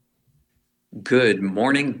Good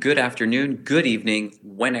morning, good afternoon, good evening,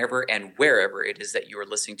 whenever and wherever it is that you are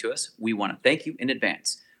listening to us. We want to thank you in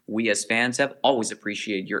advance. We as fans have always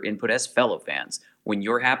appreciated your input as fellow fans. When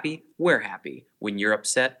you're happy, we're happy. When you're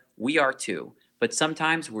upset, we are too. But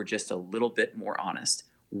sometimes we're just a little bit more honest.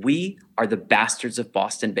 We are the Bastards of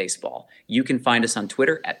Boston Baseball. You can find us on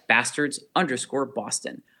Twitter at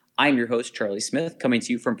bastards_Boston. I'm your host, Charlie Smith, coming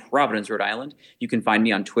to you from Providence, Rhode Island. You can find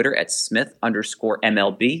me on Twitter at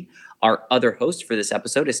Smith_MLB. Our other host for this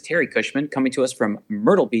episode is Terry Cushman, coming to us from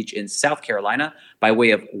Myrtle Beach in South Carolina by way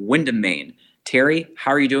of Windham, Maine. Terry, how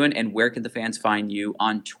are you doing, and where can the fans find you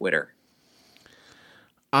on Twitter?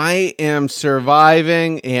 I am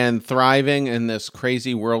surviving and thriving in this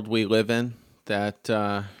crazy world we live in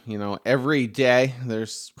that, every day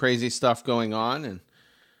there's crazy stuff going on, and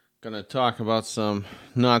going to talk about some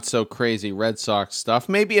not so crazy Red Sox stuff,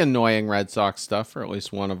 maybe annoying Red Sox stuff for at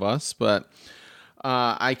least one of us, but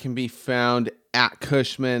I can be found at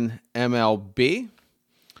Cushman MLB,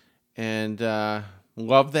 and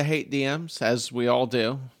love the hate DMs, as we all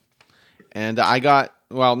do. And I got,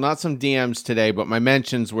 not some DMs today, but my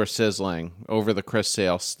mentions were sizzling over the Chris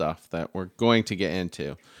Sale stuff that we're going to get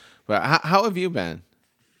into. But how have you been?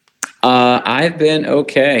 I've been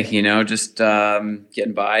okay, just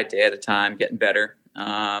getting by day at a time, getting better.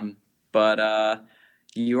 But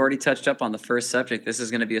you already touched up on the first subject. This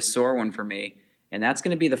is going to be a sore one for me. And that's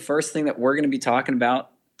going to be the first thing that we're going to be talking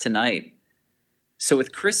about tonight. So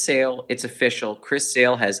with Chris Sale, it's official. Chris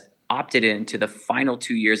Sale has opted into the final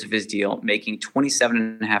 2 years of his deal, making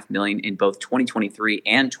 $27.5 million in both 2023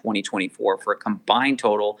 and 2024 for a combined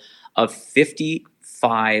total of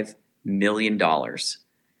 $55 million.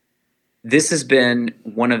 This has been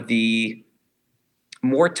one of the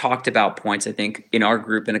more talked about points, I think, in our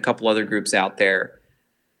group and a couple other groups out there.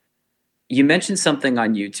 You mentioned something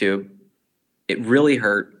on YouTube. It really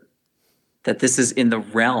hurt that this is in the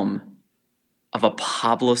realm of a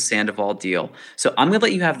Pablo Sandoval deal. So I'm going to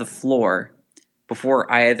let you have the floor before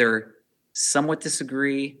I either somewhat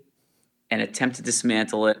disagree and attempt to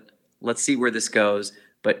dismantle it. Let's see where this goes.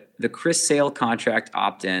 But the Chris Sale contract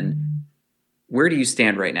opt-in, where do you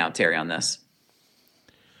stand right now, Terry, on this?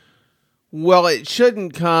 Well, it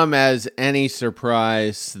shouldn't come as any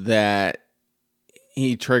surprise that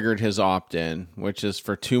he triggered his opt-in, which is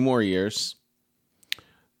for 2 more years.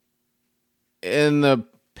 In the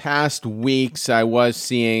past weeks, I was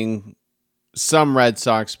seeing some Red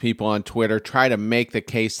Sox people on Twitter try to make the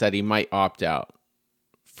case that he might opt out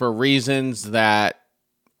for reasons that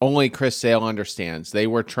only Chris Sale understands. They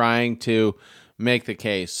were trying to make the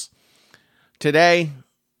case. Today,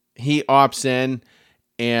 he opts in,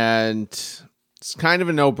 and it's kind of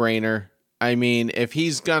a no-brainer. I mean, if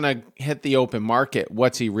he's going to hit the open market,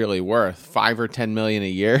 what's he really worth? $5 or $10 million a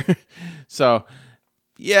year? So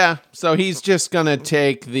he's just going to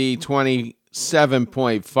take the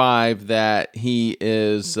 27.5 that he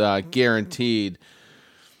is guaranteed.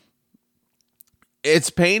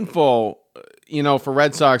 It's painful, for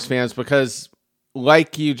Red Sox fans because,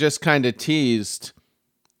 like you just kind of teased,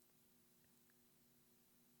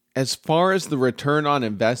 as far as the return on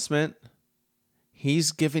investment,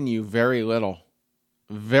 he's given you very little.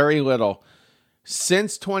 Very little.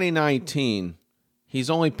 Since 2019, he's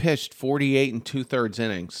only pitched 48 and 2/3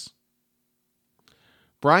 innings.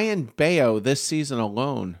 Brian Bayo this season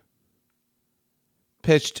alone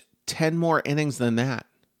pitched 10 more innings than that.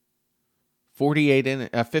 58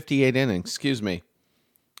 innings,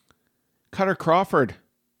 Cutter Crawford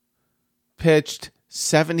pitched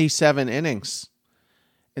 77 innings.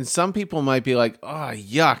 And some people might be like, oh,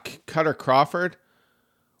 yuck, Cutter Crawford.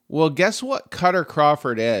 Well, guess what Cutter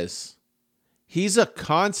Crawford is? He's a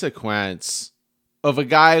consequence of a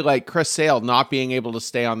guy like Chris Sale not being able to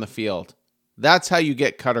stay on the field. That's how you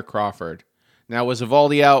get Cutter Crawford. Now, was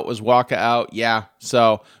Eovaldi out? Was Waka out? Yeah,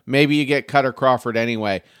 so maybe you get Cutter Crawford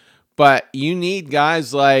anyway. But you need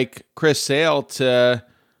guys like Chris Sale to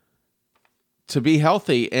be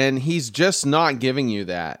healthy, and he's just not giving you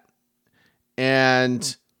that.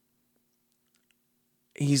 And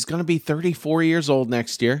he's going to be 34 years old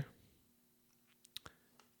next year.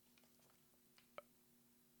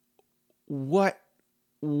 What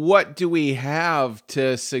do we have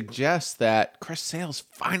to suggest that Chris Sale's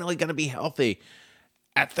finally going to be healthy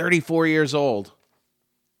at 34 years old?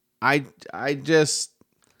 I just,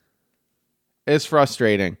 it's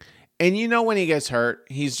frustrating. And when he gets hurt,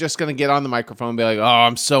 he's just going to get on the microphone and be like, oh,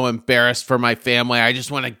 I'm so embarrassed for my family. I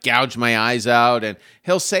just want to gouge my eyes out. And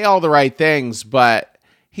he'll say all the right things, but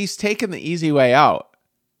he's taken the easy way out.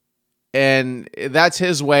 And that's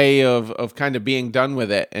his way of kind of being done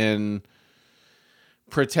with it and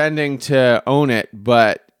pretending to own it.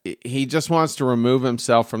 But he just wants to remove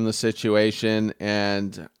himself from the situation,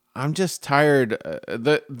 and I'm just tired.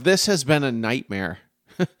 This has been a nightmare.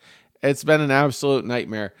 It's been an absolute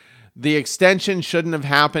nightmare. The extension shouldn't have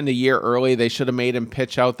happened a year early. They should have made him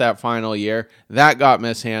pitch out that final year. That got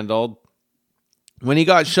mishandled. When he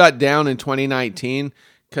got shut down in 2019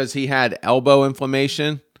 because he had elbow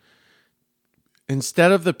inflammation,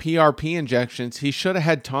 instead of the PRP injections, he should have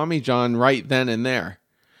had Tommy John right then and there.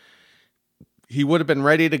 He would have been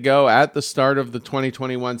ready to go at the start of the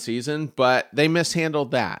 2021 season, but they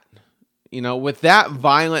mishandled that. With that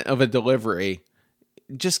violent of a delivery,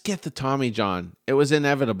 just get the Tommy John. It was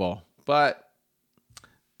inevitable, but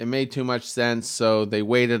it made too much sense, so they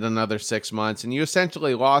waited another 6 months, and you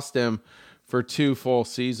essentially lost him for 2 full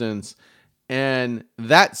seasons. And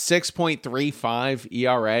that 6.35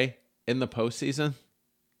 ERA in the postseason,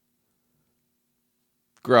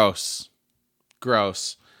 gross.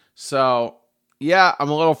 So, yeah, I'm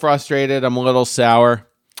a little frustrated. I'm a little sour.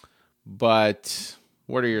 But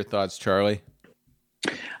what are your thoughts, Charlie?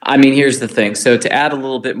 I mean, here's the thing. So to add a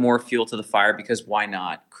little bit more fuel to the fire, because why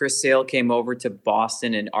not? Chris Sale came over to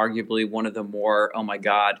Boston and arguably one of the more, oh my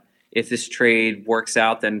God, if this trade works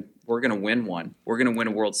out, then we're going to win one. We're going to win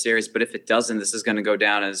a World Series. But if it doesn't, this is going to go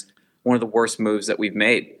down as one of the worst moves that we've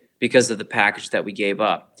made because of the package that we gave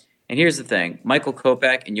up. And here's the thing. Michael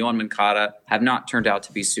Kopech and Yohan Moncada have not turned out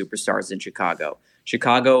to be superstars in Chicago.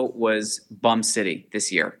 Chicago was bum city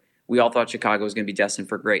this year. We all thought Chicago was going to be destined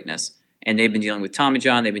for greatness. And they've been dealing with Tommy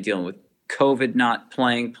John. They've been dealing with COVID not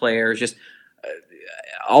playing players, just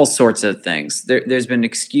all sorts of things. There's been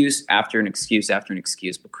excuse after an excuse after an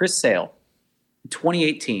excuse. But Chris Sale, in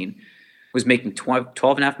 2018, was making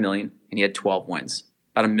 $12.5 million, and he had 12 wins,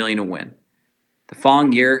 about $1 million a win. The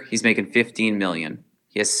following year, he's making $15 million.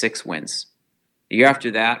 He has 6 wins. The year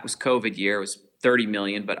after that was COVID year. It was $30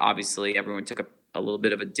 million, but obviously everyone took a little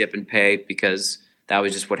bit of a dip in pay because that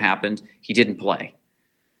was just what happened. He didn't play.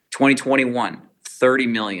 2021, $30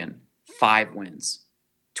 million, 5 wins.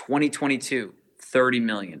 2022, $30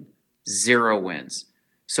 million, 0 wins.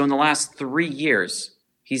 So in the last 3 years,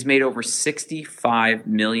 he's made over $65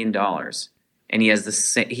 million, and he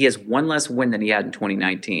has one less win than he had in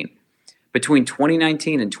 2019. Between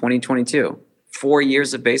 2019 and 2022, 4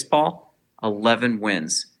 years of baseball, 11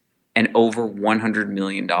 wins, and over $100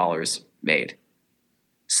 million made.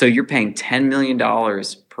 So you're paying $10 million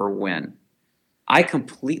per win. I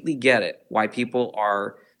completely get it why people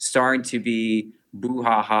are starting to be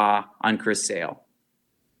boo-ha-ha on Chris Sale.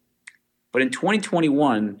 But in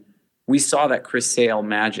 2021, we saw that Chris Sale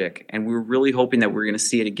magic, and we were really hoping that we were going to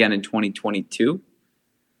see it again in 2022.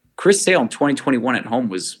 Chris Sale in 2021 at home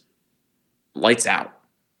was lights out.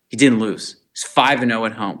 He didn't lose. He's 5-0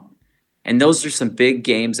 at home. And those are some big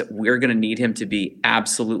games that we're going to need him to be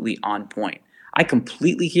absolutely on point. I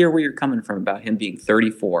completely hear where you're coming from about him being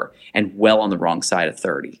 34 and well on the wrong side of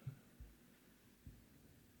 30.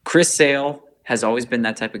 Chris Sale has always been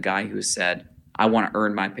that type of guy who has said, I want to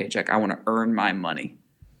earn my paycheck. I want to earn my money.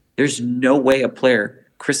 There's no way a player,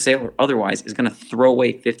 Chris Sale or otherwise, is going to throw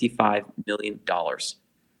away $55 million.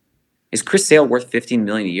 Is Chris Sale worth $15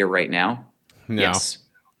 million a year right now? No. Yes.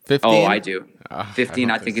 15? Oh, I do. 15.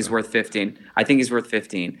 I think he's worth 15. I think he's worth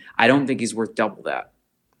 15. I don't think he's worth double that.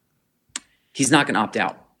 He's not going to opt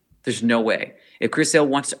out. There's no way. If Chris Sale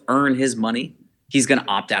wants to earn his money, he's going to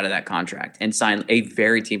opt out of that contract and sign a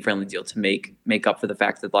very team-friendly deal to make up for the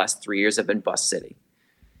fact that the last 3 years have been bust city.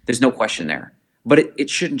 There's no question there. But it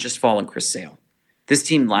shouldn't just fall on Chris Sale. This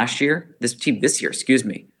team this year,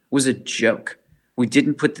 was a joke. We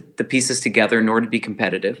didn't put the pieces together in order to be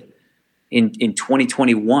competitive. In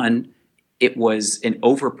 2021, it was an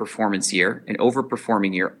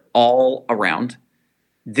overperforming year all around.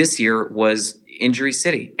 This year was injury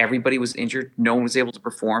city. Everybody was injured. No one was able to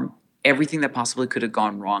perform. Everything that possibly could have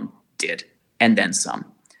gone wrong did, and then some.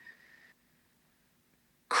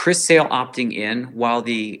 Chris Sale opting in, while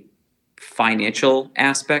the financial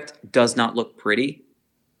aspect does not look pretty,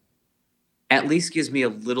 at least gives me a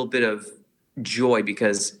little bit of joy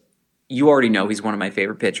because you already know he's one of my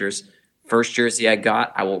favorite pitchers. First jersey I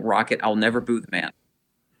got, I will rock it. I'll never boo the man.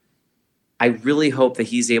 I really hope that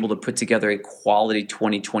he's able to put together a quality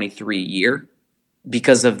 2023 year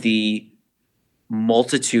because of the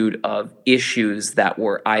multitude of issues that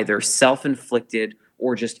were either self-inflicted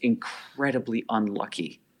or just incredibly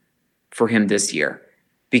unlucky for him this year.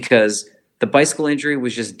 Because the bicycle injury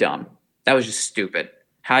was just dumb. That was just stupid.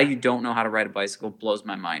 How you don't know how to ride a bicycle blows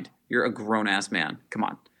my mind. You're a grown-ass man. Come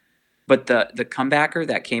on. But the comebacker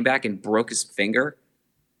that came back and broke his finger,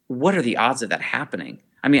 what are the odds of that happening?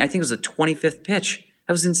 I mean, I think it was the 25th pitch.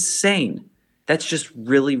 That was insane. That's just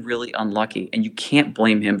really, really unlucky, and you can't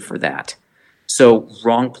blame him for that. So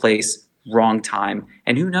wrong place, wrong time,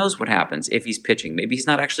 and who knows what happens if he's pitching. Maybe he's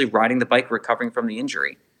not actually riding the bike recovering from the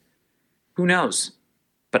injury. Who knows?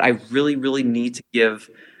 But I really, really need to give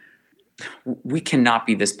 – we cannot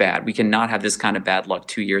be this bad. We cannot have this kind of bad luck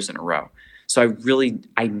 2 years in a row. So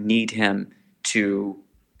I need him to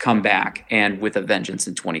come back and with a vengeance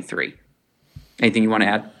in 23. Anything you want to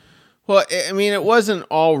add? Well, I mean, it wasn't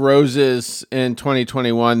all roses in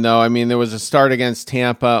 2021, though. I mean, there was a start against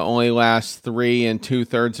Tampa, only last 3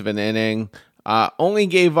 2/3 of an inning. Only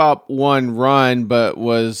gave up 1 run, but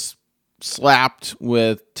was slapped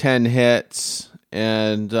with 10 hits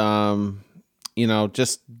and,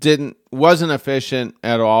 just wasn't efficient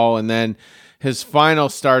at all. And then his final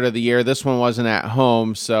start of the year, this one wasn't at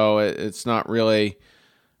home, so it's not really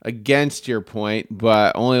against your point,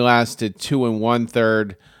 but only lasted 2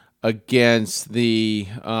 1/3 against the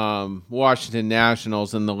Washington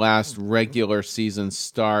Nationals in the last regular season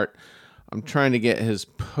start. I'm trying to get his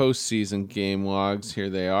postseason game logs. Here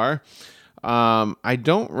they are. I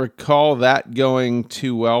don't recall that going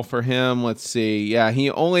too well for him. Let's see. Yeah,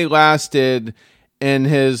 he only lasted in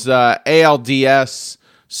his ALDS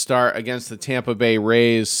start against the Tampa Bay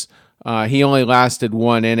Rays. He only lasted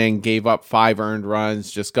 1 inning, gave up 5 earned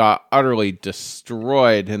runs, just got utterly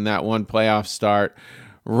destroyed in that one playoff start.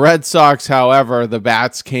 Red Sox, however, the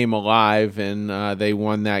bats came alive and they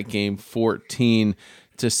won that game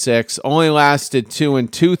 14-6. Only lasted 2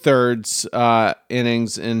 2/3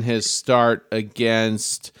 innings in his start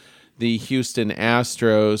against the Houston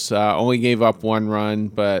Astros. Only gave up 1 run,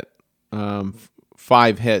 but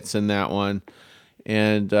 5 hits in that one.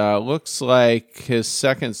 And looks like his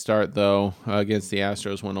second start, though, against the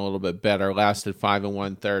Astros went a little bit better. Lasted 5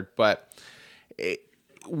 1/3. But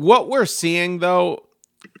what we're seeing, though,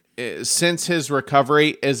 since his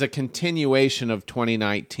recovery is a continuation of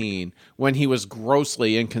 2019 when he was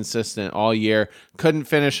grossly inconsistent all year, couldn't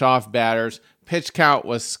finish off batters, pitch count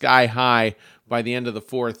was sky high by the end of the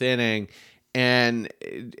 4th inning, and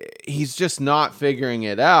he's just not figuring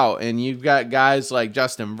it out. And you've got guys like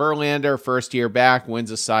Justin Verlander, first year back,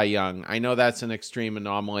 wins a Cy Young. I know that's an extreme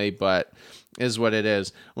anomaly, but is what it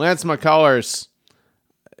is. Lance McCullers,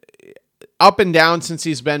 up and down since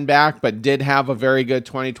he's been back, but did have a very good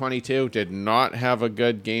 2022. Did not have a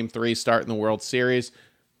good Game 3 start in the World Series.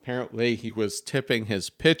 Apparently, he was tipping his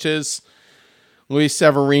pitches. Luis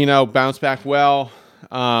Severino bounced back well.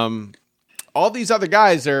 All these other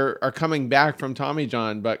guys are coming back from Tommy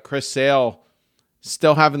John, but Chris Sale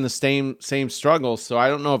still having the same struggles. So I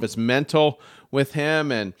don't know if it's mental with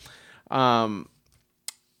him. And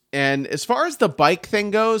as far as the bike thing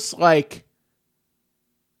goes, like,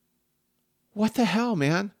 what the hell,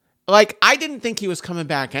 man? Like, I didn't think he was coming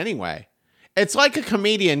back anyway. It's like a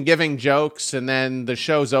comedian giving jokes and then the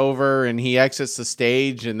show's over and he exits the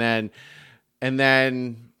stage and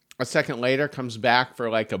then a second later comes back for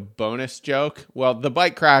like a bonus joke. Well, the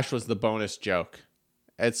bike crash was the bonus joke.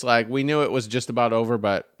 It's like, we knew it was just about over,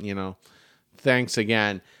 but, thanks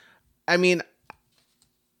again. I mean,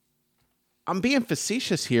 I'm being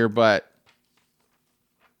facetious here, but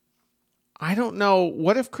I don't know.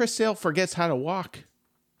 What if Chris Sale forgets how to walk?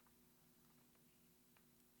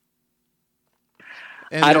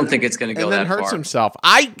 I don't think it's going to go that far. And then hurts himself.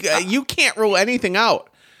 You can't rule anything out.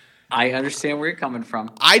 I understand where you're coming from.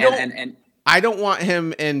 I don't want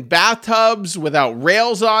him in bathtubs without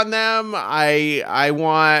rails on them. I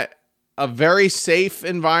want a very safe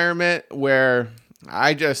environment where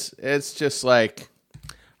it's just like,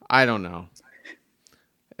 I don't know.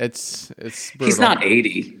 It's brutal. He's not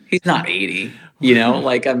 80. He's not 80.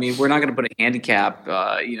 Like, I mean, we're not going to put a handicap,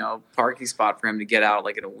 parking spot for him to get out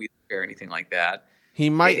like in a wheelchair or anything like that. He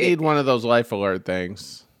might need one of those life alert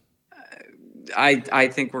things. I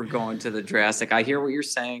think we're going to the drastic. I hear what you're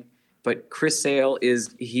saying, but Chris Sale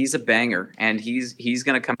he's a banger and he's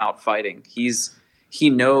going to come out fighting. He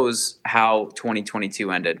knows how 2022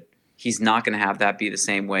 ended. He's not going to have that be the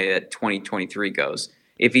same way that 2023 goes.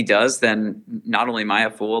 If he does, then not only am I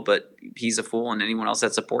a fool, but he's a fool, and anyone else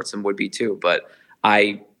that supports him would be too. But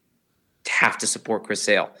I have to support Chris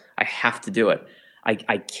Sale. I have to do it.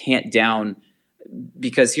 I can't down,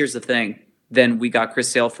 because here's the thing. Then we got Chris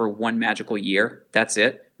Sale for one magical year. That's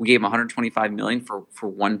it. We gave him $125 million for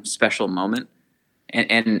one special moment,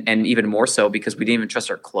 and even more so because we didn't even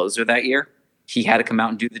trust our closer that year. He had to come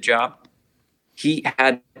out and do the job. He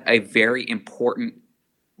had a very important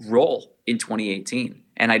role in 2018.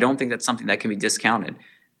 And I don't think that's something that can be discounted.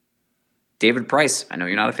 David Price, I know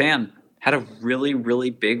you're not a fan, had a really,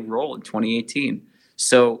 really big role in 2018.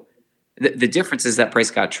 So the difference is that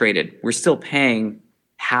Price got traded. We're still paying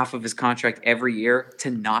half of his contract every year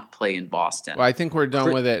to not play in Boston. Well, I think we're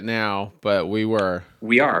done with it now, but we were.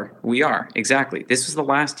 We are. Exactly. This was the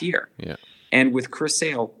last year. Yeah. And with Chris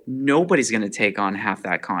Sale, nobody's going to take on half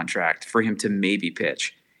that contract for him to maybe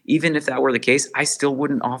pitch. Even if that were the case, I still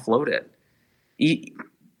wouldn't offload it.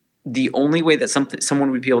 The only way that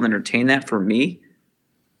someone would be able to entertain that for me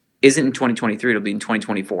isn't in 2023. It'll be in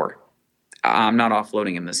 2024. I'm not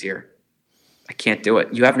offloading him this year. I can't do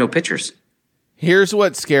it. You have no pitchers. Here's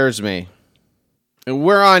what scares me. And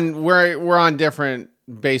we're on different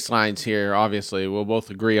baselines here. Obviously, we'll both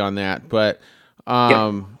agree on that. But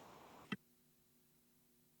Yep.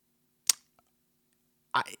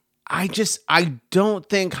 I don't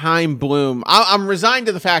think Chaim Bloom. I'm resigned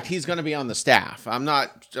to the fact he's going to be on the staff. I'm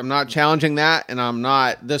not challenging that, and I'm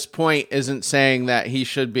not. This point isn't saying that he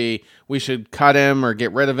should be. We should cut him or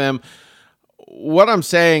get rid of him. What I'm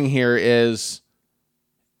saying here is,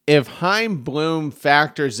 if Chaim Bloom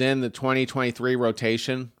factors in the 2023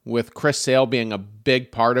 rotation with Chris Sale being a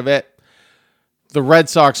big part of it, the Red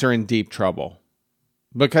Sox are in deep trouble.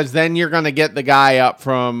 Because then you're going to get the guy up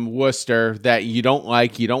from Worcester that you don't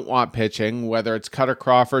like, you don't want pitching, whether it's Cutter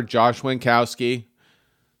Crawford, Josh Winkowski,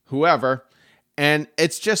 whoever, and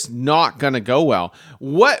it's just not going to go well.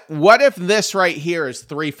 What if this right here is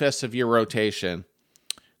 3/5 of your rotation?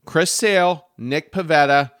 Chris Sale, Nick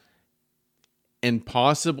Pivetta, and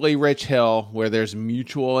possibly Rich Hill, where there's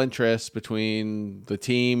mutual interest between the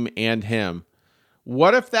team and him.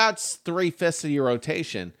 What if that's 3/5 of your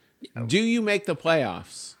rotation? Do you make the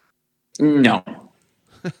playoffs? No.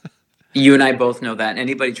 You and I both know that.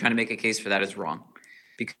 Anybody trying to make a case for that is wrong.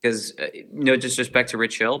 Because no disrespect to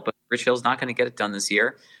Rich Hill, but Rich Hill's not going to get it done this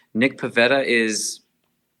year. Nick Pivetta is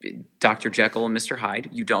Dr. Jekyll and Mr. Hyde.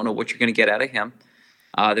 You don't know what you're going to get out of him.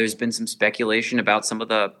 There's been some speculation about some of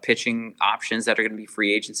the pitching options that are going to be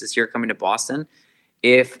free agents this year coming to Boston.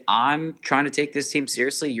 If I'm trying to take this team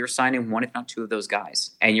seriously, you're signing one, if not two of those guys.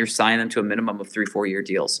 And you're signing them to a minimum of 3-4 year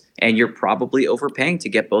deals. And you're probably overpaying to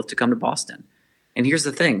get both to come to Boston. And here's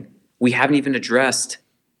the thing. We haven't even addressed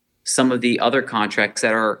some of the other contracts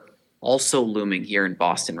that are also looming here in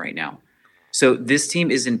Boston right now. So this team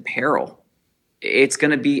is in peril. It's going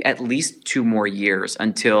to be at least 2 more years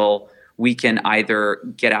until we can either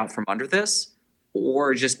get out from under this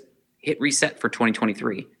or just hit reset for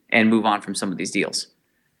 2023 and move on from some of these deals.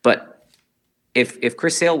 But if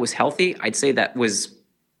Chris Sale was healthy, I'd say that was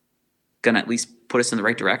going to at least put us in the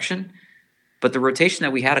right direction. But the rotation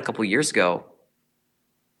that we had a couple years ago,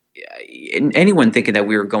 anyone thinking that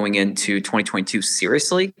we were going into 2022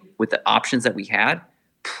 seriously with the options that we had,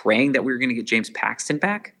 praying that we were going to get James Paxton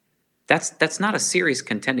back, that's not a serious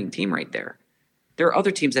contending team right there. There are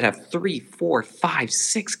other teams that have 3, 4, 5,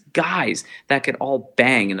 6 guys that could all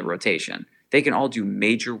bang in the rotation. They can all do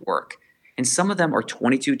major work. And some of them are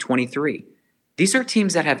 22, 23. These are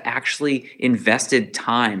teams that have actually invested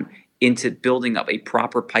time into building up a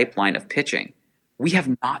proper pipeline of pitching. We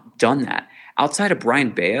have not done that. Outside of Brian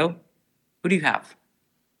Bayo, who do you have?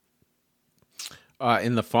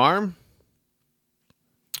 In the farm?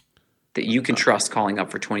 That you can trust calling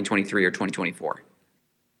up for 2023 or 2024?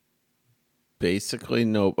 Basically,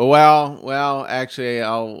 no. Well, actually,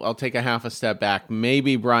 I'll take a half a step back.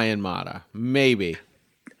 Maybe Brian Mata. Maybe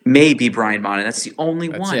Brian Mata. That's the only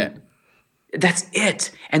one. That's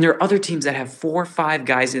it. And there are other teams that have 4 or 5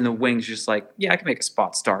 guys in the wings, just like, yeah, I can make a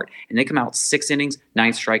spot start. And they come out 6 innings,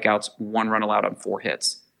 9 strikeouts, 1 run allowed on 4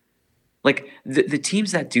 hits. Like the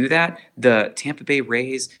teams that do that, the Tampa Bay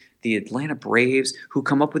Rays, the Atlanta Braves, who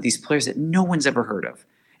come up with these players that no one's ever heard of.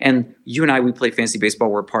 And you and I, we play fantasy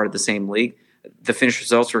baseball. We're part of the same league. The finished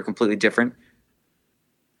results were completely different.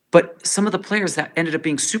 But some of the players that ended up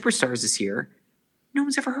being superstars this year, no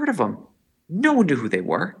one's ever heard of them. No one knew who they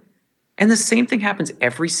were. And the same thing happens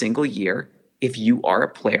every single year if you are a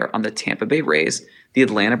player on the Tampa Bay Rays, the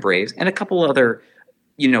Atlanta Braves, and a couple other,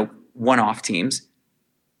 one-off teams.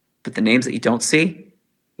 But the names that you don't see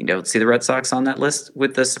the Red Sox on that list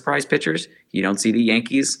with the surprise pitchers. You don't see the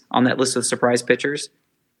Yankees on that list of surprise pitchers.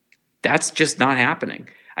 That's just not happening.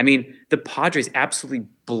 I mean, the Padres absolutely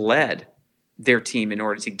bled their team in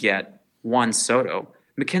order to get Juan Soto.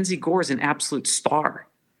 Mackenzie Gore is an absolute star.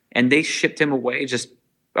 And they shipped him away just,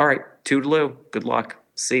 all right, toodaloo, good luck,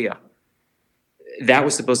 see ya. That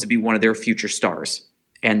was supposed to be one of their future stars.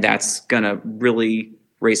 And that's going to really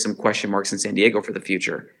raise some question marks in San Diego for the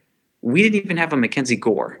future. We didn't even have a Mackenzie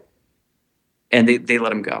Gore. And they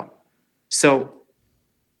let him go. So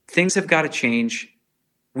things have got to change.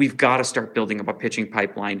 We've got to start building up a pitching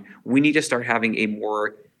pipeline. We need to start having a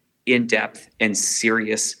more in-depth and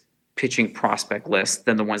serious pitching prospect list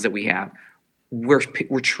than the ones that we have. We're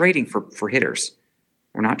trading for hitters.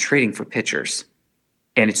 We're not trading for pitchers.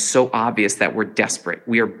 And it's so obvious that we're desperate.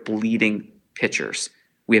 We are bleeding pitchers.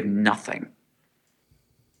 We have nothing.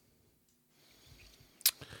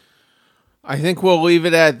 I think we'll leave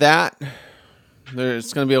it at that.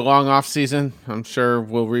 There's going to be a long off season. I'm sure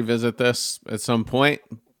we'll revisit this at some point.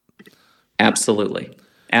 Absolutely.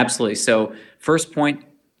 Absolutely. So first point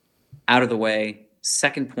out of the way.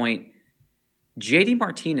 Second point, JD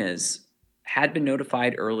Martinez had been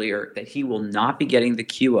notified earlier that he will not be getting the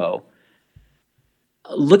QO.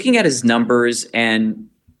 Looking at his numbers and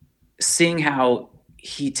seeing how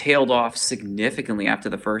he tailed off significantly after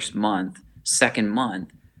the second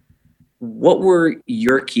month, what were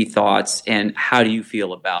your key thoughts and how do you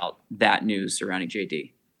feel about that news surrounding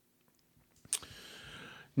JD?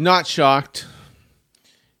 Not shocked.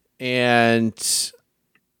 And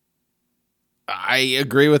I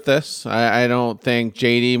agree with this. I don't think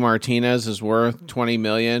JD Martinez is worth $20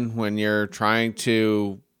 million when you're trying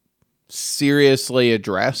to seriously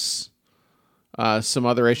address some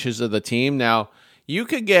other issues of the team. Now, you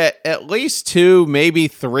could get at least 2, maybe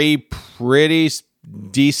 3 pretty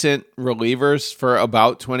decent relievers for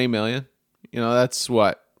about $20 million. That's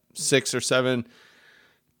what, 6 or 7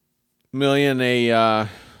 million a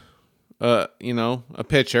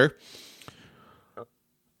pitcher.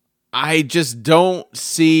 I just don't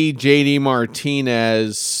see JD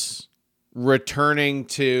Martinez returning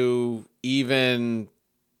to even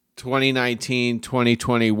 2019,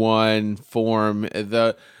 2021 form.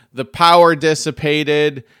 The power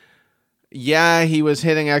dissipated. Yeah, he was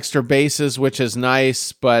hitting extra bases, which is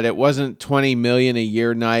nice, but it wasn't $20 million a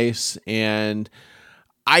year nice. And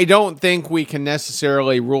I don't think we can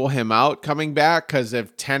necessarily rule him out coming back, because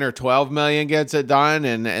if 10 or 12 million gets it done,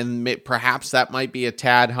 and perhaps that might be a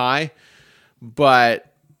tad high,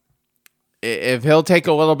 but if he'll take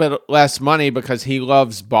a little bit less money because he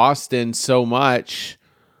loves Boston so much,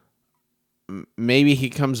 maybe he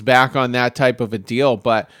comes back on that type of a deal.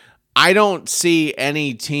 But I don't see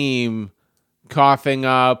any team coughing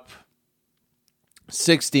up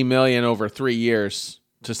 $60 million over 3 years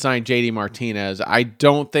to sign JD Martinez. I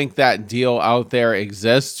don't think that deal out there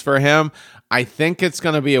exists for him. I think it's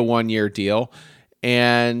going to be a 1-year deal.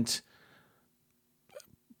 And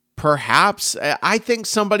perhaps, I think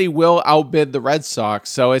somebody will outbid the Red Sox.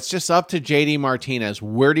 So it's just up to JD Martinez.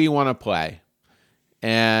 Where do you want to play?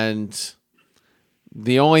 And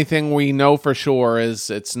the only thing we know for sure is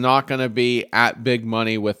it's not going to be at big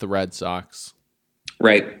money with the Red Sox.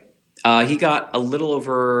 Right. He got a little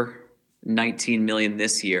over 19 million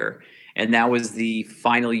this year, and that was the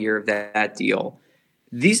final year of that deal.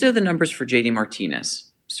 These are the numbers for JD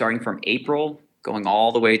Martinez, starting from April, going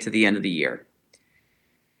all the way to the end of the year.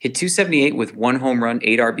 Hit 278 with 1 home run,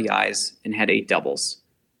 8 RBIs, and had 8 doubles.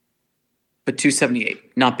 But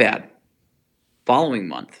 278, not bad. Following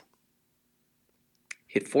month,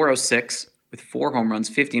 hit 406 with 4 home runs,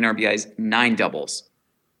 15 RBIs, 9 doubles.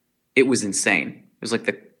 It was insane. It was like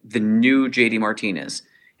the new JD Martinez.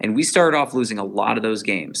 And we started off losing a lot of those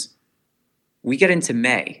games. We get into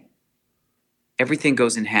May. Everything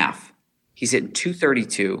goes in half. He's hitting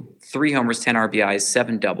 232, 3 homers, 10 RBIs,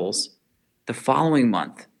 7 doubles. The following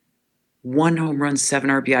month, 1 home run, 7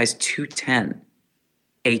 RBIs, 210,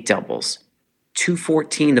 8 doubles.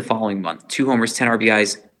 214 the following month, 2 homers, 10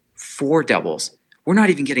 RBIs, 4 doubles. We're not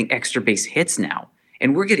even getting extra base hits now,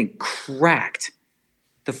 and we're getting cracked.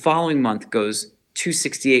 The following month goes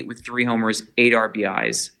 268 with 3 homers, 8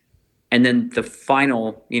 RBIs. And then the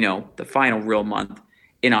final real month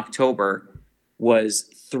in October was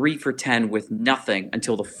 3 for 10 with nothing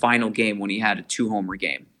until the final game when he had a 2-homer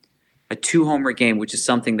game. A 2-homer game, which is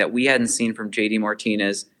something that we hadn't seen from JD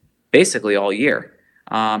Martinez basically all year.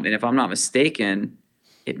 And if I'm not mistaken,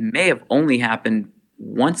 it may have only happened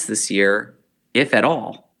once this year, if at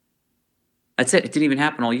all. That's it. It didn't even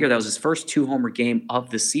happen all year. That was his first 2-homer game of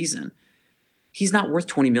the season. He's not worth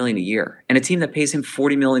 $20 million a year. And a team that pays him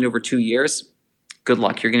 $40 million over 2 years, good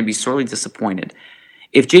luck. You're going to be sorely disappointed.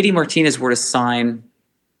 If JD Martinez were to sign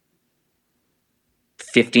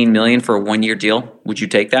 $15 million for a 1-year deal, would you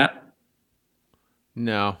take that?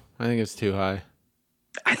 No, I think it's too high.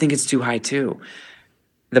 I think it's too high too.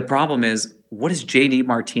 The problem is, what does JD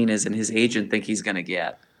Martinez and his agent think he's going to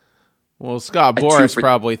get? Well, Scott Boras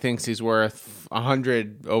probably thinks he's worth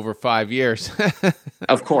 100 over 5 years.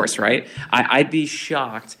 Of course, right? I'd be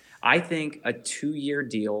shocked. I think a 2-year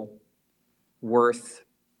deal worth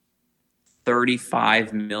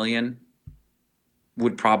 $35 million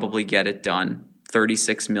would probably get it done.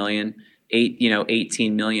 $36 million,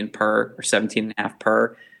 18 million per, or 17.5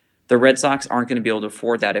 per. The Red Sox aren't going to be able to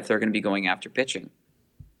afford that if they're going to be going after pitching.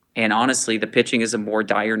 And honestly, the pitching is a more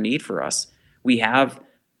dire need for us. We have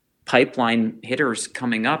pipeline hitters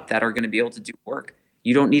coming up that are going to be able to do work.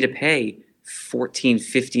 You don't need to pay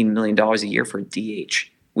 $14-15 million a year for a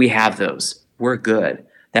DH. We have those. We're good.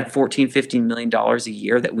 That $14-15 million a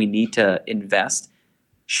year that we need to invest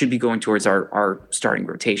should be going towards our starting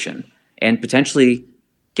rotation and potentially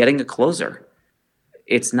getting a closer.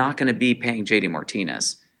 It's not going to be paying JD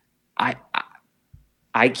Martinez. I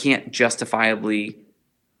can't justifiably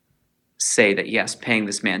say that, yes, paying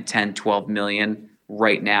this man 10, 12 million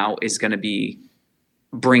right now is going to be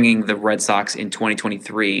bringing the Red Sox in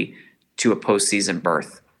 2023 to a postseason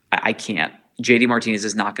berth. I can't. JD Martinez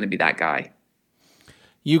is not going to be that guy.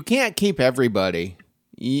 You can't keep everybody.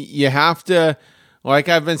 You have to, like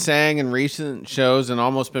I've been saying in recent shows and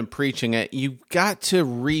almost been preaching it, you got to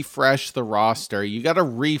refresh the roster. You got to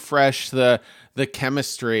refresh the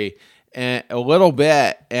chemistry a little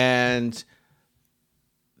bit, and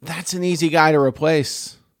that's an easy guy to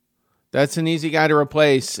replace.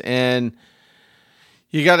 And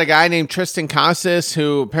you got a guy named Tristan Casas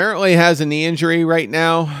who apparently has a knee injury right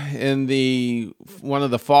now in one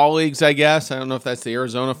of the fall leagues, I guess. I don't know if that's the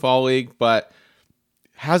Arizona Fall League, but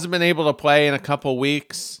hasn't been able to play in a couple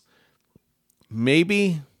weeks.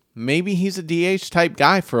 Maybe he's a DH type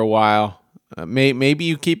guy for a while. Maybe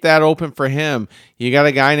you keep that open for him. You got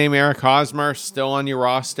a guy named Eric Hosmer still on your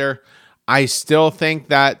roster. I still think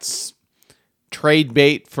that's trade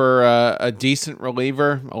bait for a decent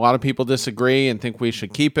reliever. A lot of people disagree and think we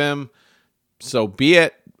should keep him. So be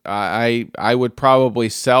it. I would probably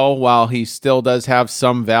sell while he still does have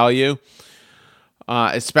some value,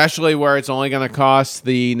 especially where it's only going to cost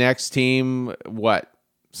the next team, what,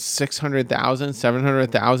 $600,000,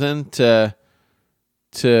 $700,000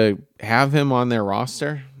 to have him on their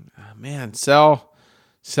roster. Man, sell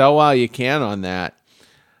while you can on that.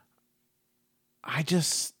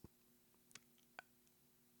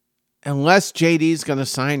 Unless JD's going to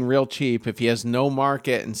sign real cheap, if he has no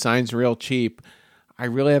market and signs real cheap, I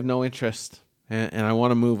really have no interest, and I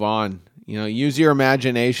want to move on. Use your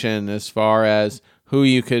imagination as far as who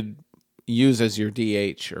you could use as your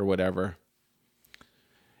DH or whatever.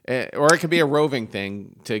 Or it could be a roving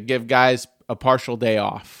thing to give guys a partial day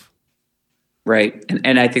off. Right.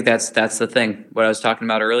 And I think that's the thing. What I was talking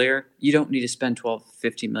about earlier, you don't need to spend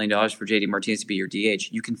 $12-15 million for JD Martinez to be your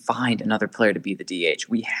DH. You can find another player to be the DH.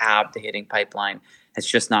 We have the hitting pipeline. It's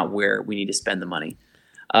just not where we need to spend the money.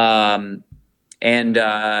 And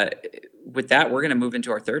with that, we're going to move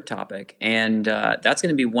into our third topic. And that's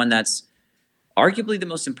going to be one that's arguably the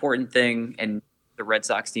most important thing and the Red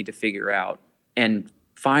Sox need to figure out and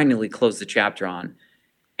finally close the chapter on.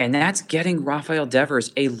 And that's getting Raffy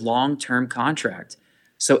Devers a long-term contract.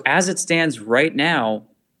 So as it stands right now,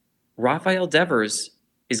 Raffy Devers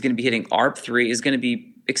is going to be hitting ARB3, is going to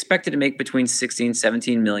be expected to make between 16,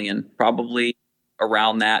 17 million, probably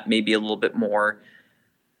around that, maybe a little bit more.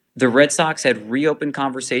 The Red Sox had reopened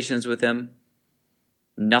conversations with him.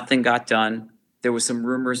 Nothing got done. There was some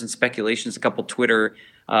rumors and speculations. A couple Twitter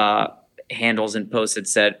handles and posts that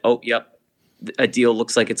said, oh, yep, a deal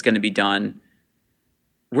looks like it's going to be done.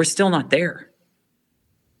 We're still not there.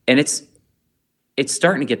 And it's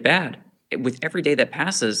starting to get bad. With every day that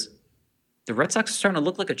passes, the Red Sox are starting to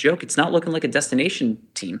look like a joke. It's not looking like a destination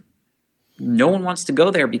team. No one wants to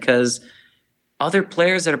go there because other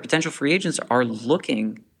players that are potential free agents are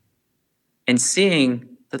looking and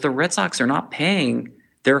seeing that the Red Sox are not paying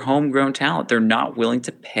their homegrown talent. They're not willing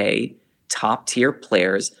to pay top-tier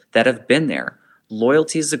players that have been there.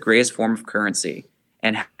 Loyalty is the greatest form of currency.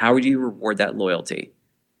 And how do you reward that loyalty?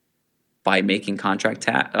 By making contract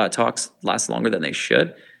talks last longer than they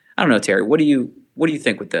should? I don't know, Terry. What do you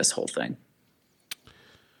think with this whole thing?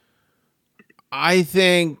 I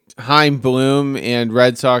think Chaim Bloom and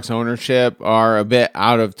Red Sox ownership are a bit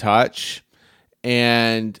out of touch.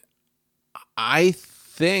 And I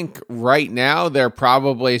think right now they're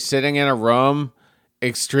probably sitting in a room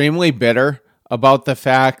extremely bitter about the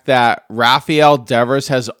fact that Raffy Devers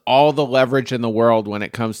has all the leverage in the world when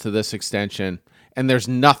it comes to this extension. And there's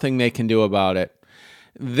nothing they can do about it.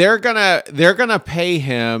 They're gonna pay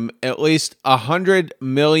him at least $100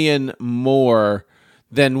 million more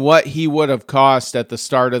than what he would have cost at the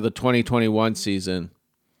start of the 2021 season.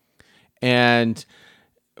 And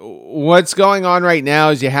what's going on right now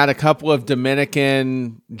is you had a couple of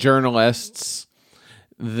Dominican journalists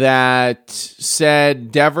that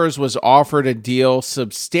said Devers was offered a deal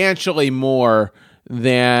substantially more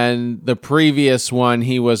than the previous one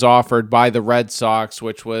he was offered by the Red Sox,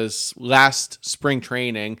 which was last spring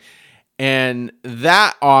training. And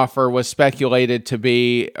that offer was speculated to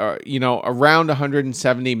be, around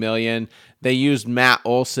 $170 million. They used Matt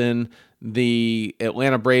Olson, the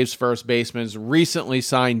Atlanta Braves first baseman's recently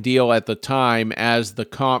signed deal at the time as the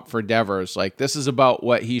comp for Devers. Like, this is about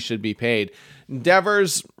what he should be paid.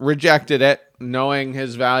 Devers rejected it, knowing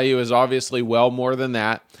his value is obviously well more than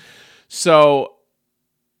that. So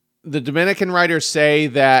the Dominican writers say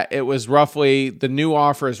that it was roughly, the new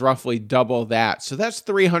offer is roughly double that. So that's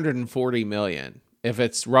 $340 million if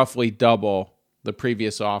it's roughly double the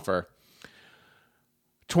previous offer.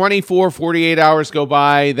 48 hours go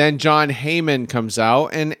by. Then John Heyman comes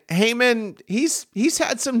out, and Heyman, he's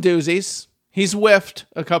had some doozies. He's whiffed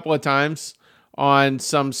a couple of times on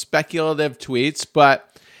some speculative tweets,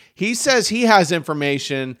 but he says he has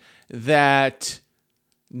information that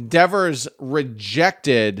Devers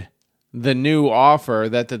rejected the new offer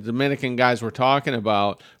that the Dominican guys were talking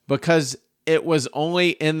about because it was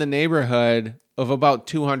only in the neighborhood of about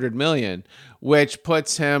 $200 million, which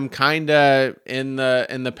puts him kind of in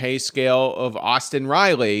the pay scale of Austin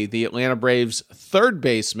Riley, the Atlanta Braves third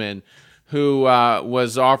baseman, who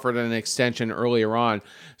was offered an extension earlier on.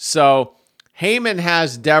 So Heyman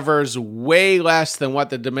has Devers way less than what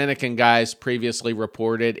the Dominican guys previously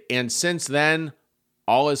reported, and since then,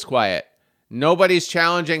 all is quiet. Nobody's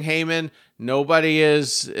challenging Heyman. Nobody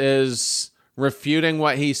is refuting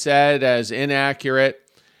what he said as inaccurate.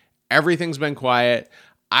 Everything's been quiet.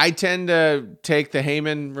 I tend to take the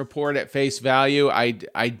Heyman report at face value. I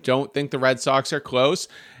don't think the Red Sox are close.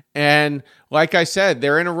 And like I said,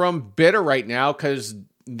 they're in a room bitter right now because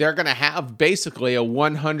they're going to have basically a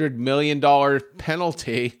 $100 million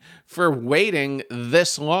penalty for waiting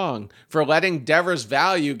this long, for letting Devers'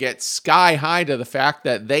 value get sky high to the fact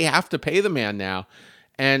that they have to pay the man now.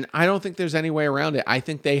 And I don't think there's any way around it. I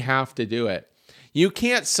think they have to do it. You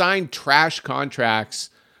can't sign trash contracts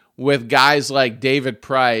with guys like David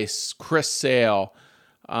Price, Chris Sale.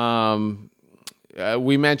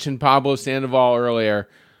 We mentioned Pablo Sandoval earlier.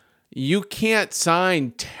 You can't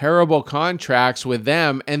sign terrible contracts with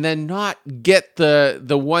them and then not get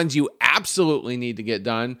the ones you absolutely need to get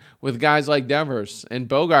done with guys like Devers and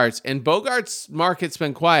Bogaerts. And Bogaerts' market's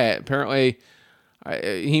been quiet. Apparently,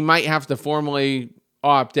 he might have to formally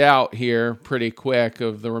opt out here pretty quick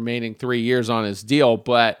of the remaining 3 years on his deal,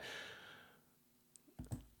 but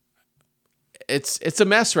it's a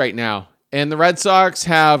mess right now. And the Red Sox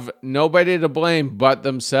have nobody to blame but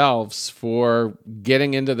themselves for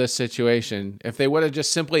getting into this situation. If they would have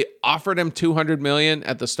just simply offered him $200 million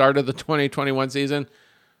at the start of the 2021 season,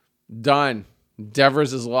 done.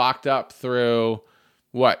 Devers is locked up through,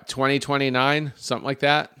 2029? Something like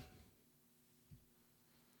that?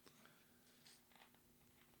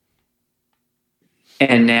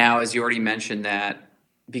 And now, as you already mentioned, that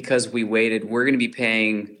because we waited, we're going to be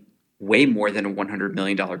paying way more than a $100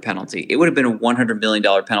 million penalty. It would have been a $100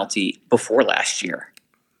 million penalty before last year.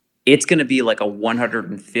 It's going to be like a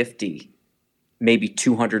 $150, maybe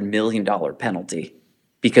 $200 million penalty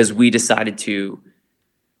because we decided to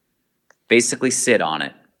basically sit on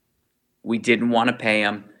it. We didn't want to pay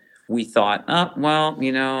him. We thought,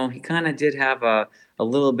 he kind of did have a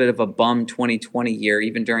little bit of a bum 2020 year.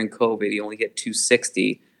 Even during COVID, he only hit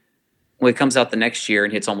 260. Well, he comes out the next year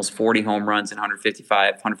and hits almost 40 home runs in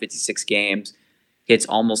 156 games, hits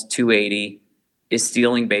almost 280, is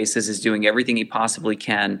stealing bases, is doing everything he possibly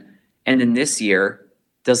can. And then this year,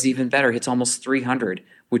 does even better, hits almost 300,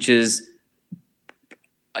 which is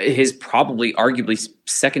his probably arguably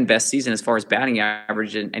second best season as far as batting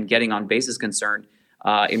average and getting on base is concerned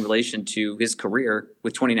in relation to his career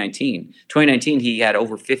with 2019. 2019, he had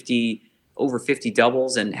over 50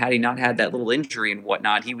 doubles, and had he not had that little injury and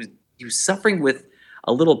whatnot, he was suffering with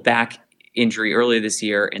a little back injury earlier this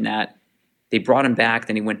year, in that they brought him back,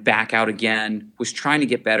 then he went back out again, was trying to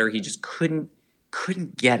get better. He just couldn't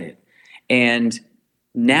get it. And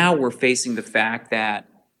now we're facing the fact that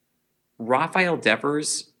Raffy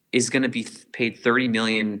Devers is going to be paid $30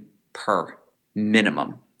 million per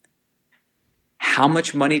minimum. How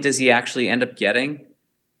much money does he actually end up getting?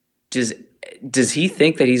 Does he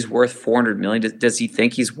think that he's worth $400 million? Does he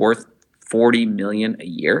think he's worth $40 million a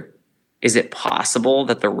year? Is it possible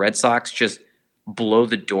that the Red Sox just blow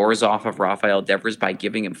the doors off of Raffy Devers by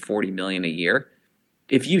giving him $40 million a year?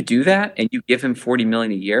 If you do that and you give him $40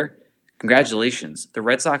 million a year, congratulations. The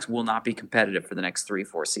Red Sox will not be competitive for the next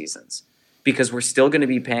 3-4 seasons because we're still going to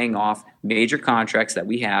be paying off major contracts that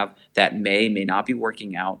we have that may not be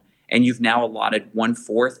working out. And you've now allotted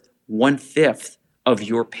 1/4, 1/5 of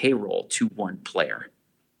your payroll to one player.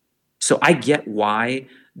 So I get why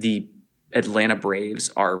the Atlanta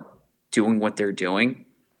Braves are doing what they're doing.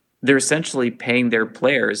 They're essentially paying their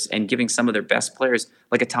players and giving some of their best players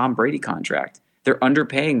like a Tom Brady contract. They're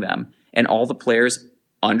underpaying them, and all the players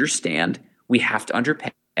understand we have to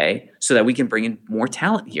underpay so that we can bring in more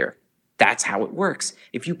talent here. That's how it works.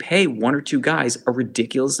 If you pay one or two guys a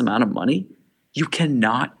ridiculous amount of money, you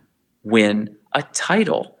cannot win a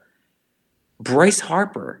title. Bryce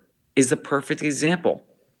Harper is the perfect example.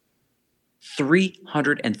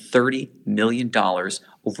 $330 million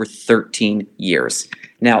over 13 years.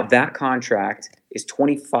 Now, that contract is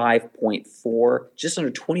 25.4, just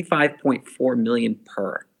under 25.4 million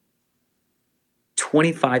per.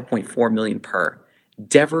 25.4 million per.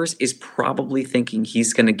 Devers is probably thinking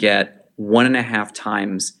he's going to get 1.5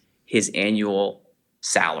 times his annual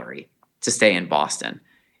salary to stay in Boston.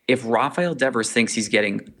 If Rafael Devers thinks he's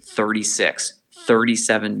getting 36,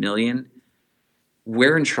 37 million,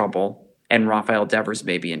 we're in trouble, and Rafael Devers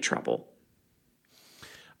may be in trouble.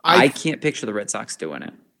 I can't picture the Red Sox doing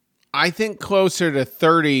it. I think closer to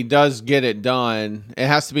 30 does get it done. It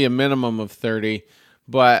has to be a minimum of 30.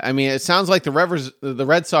 But I mean, it sounds like the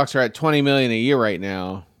Red Sox are at 20 million a year right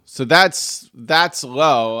now. So that's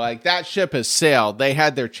low. Like, that ship has sailed. They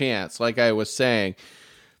had their chance, like I was saying.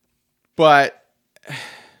 But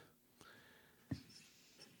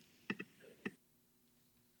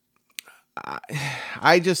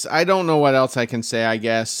I don't know what else I can say, I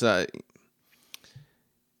guess.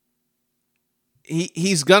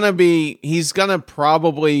 He's gonna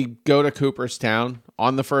probably go to Cooperstown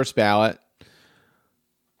on the first ballot.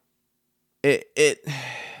 It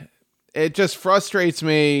just frustrates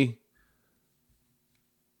me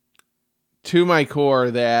to my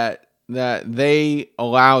core that they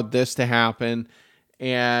allowed this to happen.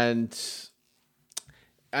 And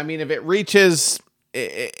I mean,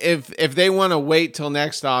 if they want to wait till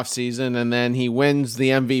next offseason and then he wins the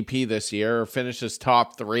MVP this year or finishes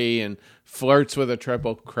top 3 and flirts with a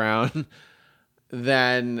triple crown,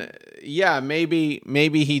 then yeah, maybe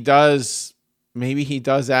he does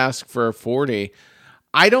ask for 40.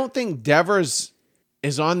 I don't think Devers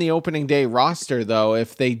is on the opening day roster, though,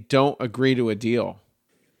 if they don't agree to a deal.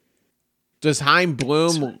 Does Chaim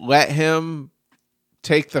Bloom let him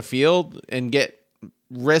take the field and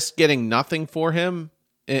risk getting nothing for him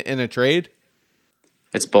in a trade?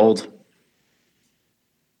 It's bold.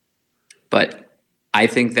 But I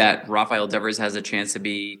think that Rafael Devers has a chance to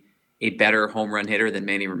be a better home run hitter than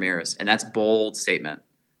Manny Ramirez. And that's a bold statement.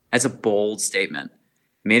 That's a bold statement.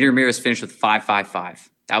 Manny Ramirez finished with 5.55.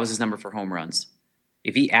 That was his number for home runs.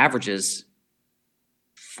 If he averages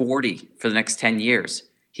 40 for the next 10 years,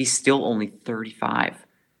 he's still only 35.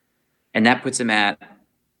 And that puts him at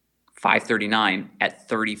 539 at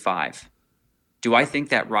 35. Do I think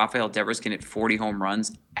that Rafael Devers can hit 40 home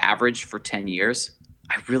runs average for 10 years?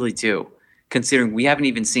 I really do, considering we haven't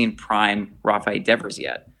even seen prime Rafael Devers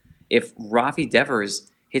yet. If Raffy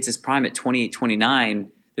Devers hits his prime at 28,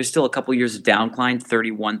 29, there's still a couple years of downcline,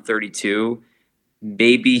 31, 32.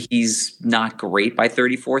 Maybe he's not great by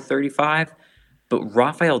 34, 35, but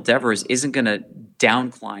Rafael Devers isn't going to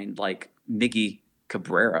downcline like Miguel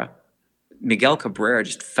Cabrera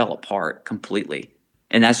just fell apart completely.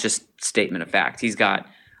 And that's just statement of fact. He's got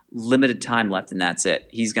limited time left, and that's it.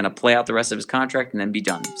 He's going to play out the rest of his contract and then be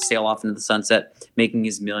done. Sail off into the sunset, making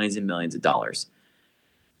his millions and millions of dollars.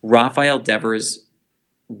 Rafael Devers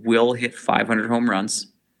will hit 500 home runs.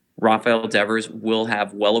 Rafael Devers will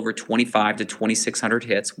have well over 25 to 2,600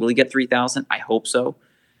 hits. Will he get 3,000? I hope so.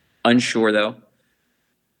 Unsure, though.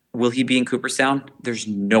 Will he be in Cooperstown? There's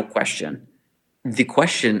no question. The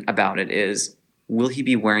question about it is, will he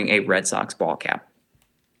be wearing a Red Sox ball cap?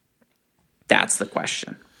 That's the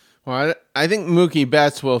question. Well, I think Mookie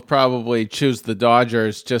Betts will probably choose the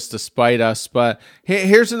Dodgers just to spite us. But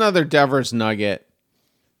here's another Devers nugget.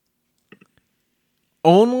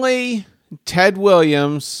 Only Ted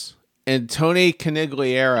Williams and Tony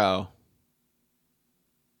Conigliaro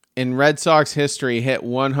in Red Sox history hit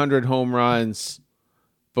 100 home runs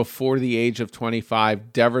before the age of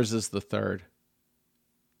 25. Devers is the third.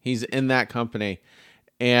 He's in that company.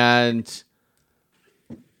 And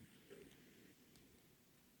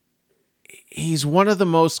he's one of the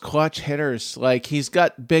most clutch hitters. Like, he's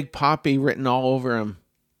got Big Papi written all over him.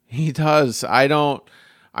 He does. I know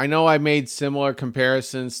I made similar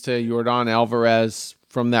comparisons to Yordan Alvarez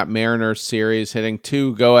from that Mariners series, hitting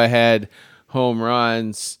 2 go-ahead home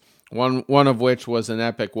runs, one of which was an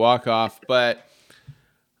epic walk-off. But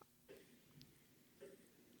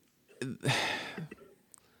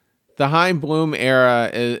the Chaim Bloom era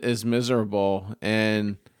is miserable.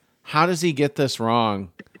 And how does he get this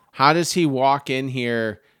wrong? How does he walk in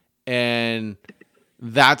here and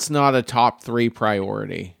that's not a top 3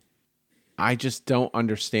 priority? I just don't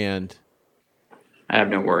understand. I have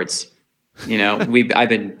no words. You know, I've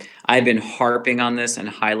been harping on this and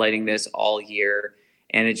highlighting this all year,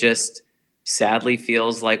 and it just, sadly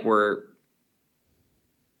feels like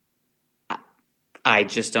I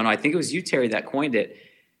just don't know. I think it was you, Terry, that coined it.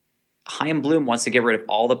 Chaim Bloom wants to get rid of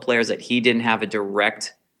all the players that he didn't have a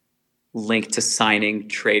direct link to signing,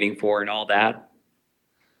 trading for, and all that.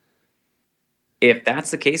 If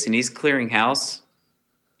that's the case and he's clearing house,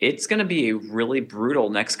 it's going to be a really brutal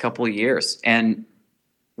next couple of years. And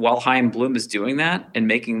while Chaim Bloom is doing that and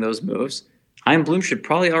making those moves, Chaim Bloom should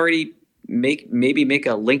probably already maybe make a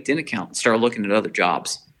LinkedIn account and start looking at other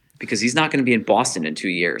jobs, because he's not going to be in Boston in 2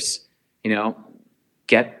 years. You know,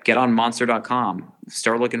 get on monster.com,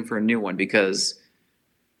 start looking for a new one, because,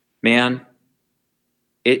 man,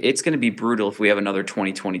 it's going to be brutal if we have another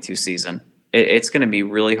 2022 season. It's going to be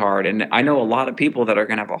really hard. And I know a lot of people that are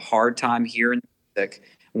going to have a hard time hearing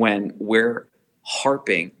when we're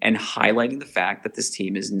harping and highlighting the fact that this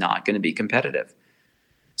team is not going to be competitive.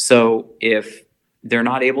 So if they're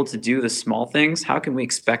not able to do the small things, how can we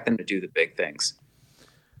expect them to do the big things?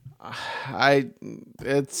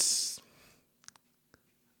 It's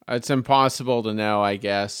impossible to know, I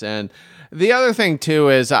guess. And the other thing too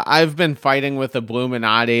is I've been fighting with the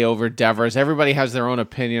Illuminati over Devers. Everybody has their own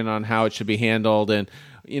opinion on how it should be handled, and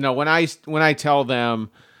when I tell them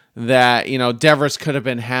that Devers could have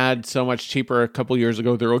been had so much cheaper a couple years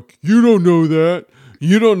ago, they're like, "You don't know that.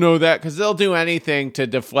 You don't know that," because they'll do anything to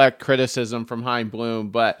deflect criticism from Chaim Bloom.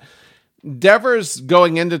 But Devers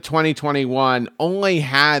going into 2021 only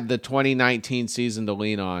had the 2019 season to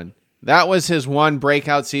lean on. That was his one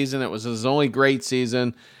breakout season. It was his only great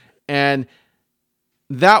season. And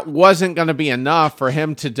that wasn't going to be enough for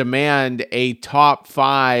him to demand a top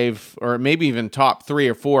 5 or maybe even top 3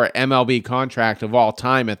 or 4 MLB contract of all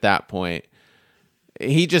time at that point.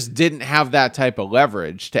 He just didn't have that type of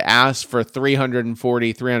leverage to ask for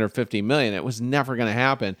 340, 350 million. It was never going to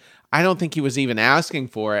happen. I don't think he was even asking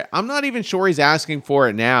for it. I'm not even sure he's asking for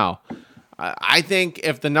it now. I think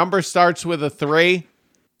if the number starts with a 3,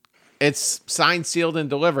 it's signed, sealed, and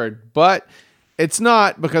delivered. But it's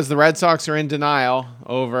not, because the Red Sox are in denial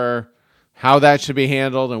over how that should be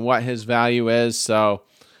handled and what his value is. So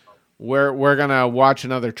we're going to watch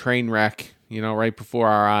another train wreck, right before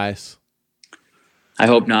our eyes. I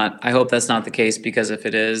hope not. I hope that's not the case, because if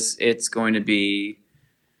it is, it's going to be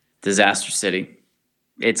disaster city.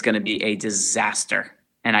 It's going to be a disaster.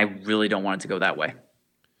 And I really don't want it to go that way.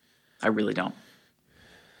 I really don't.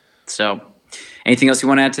 So, anything else you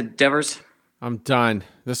want to add to Devers? I'm done.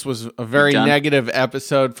 This was a very negative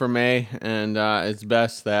episode for me, and it's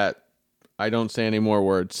best that I don't say any more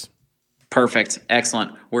words. Perfect.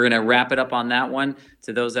 Excellent. We're going to wrap it up on that one.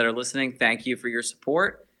 To those that are listening, thank you for your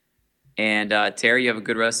support. And Terry, you have a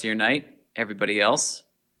good rest of your night. Everybody else,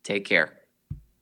 take care.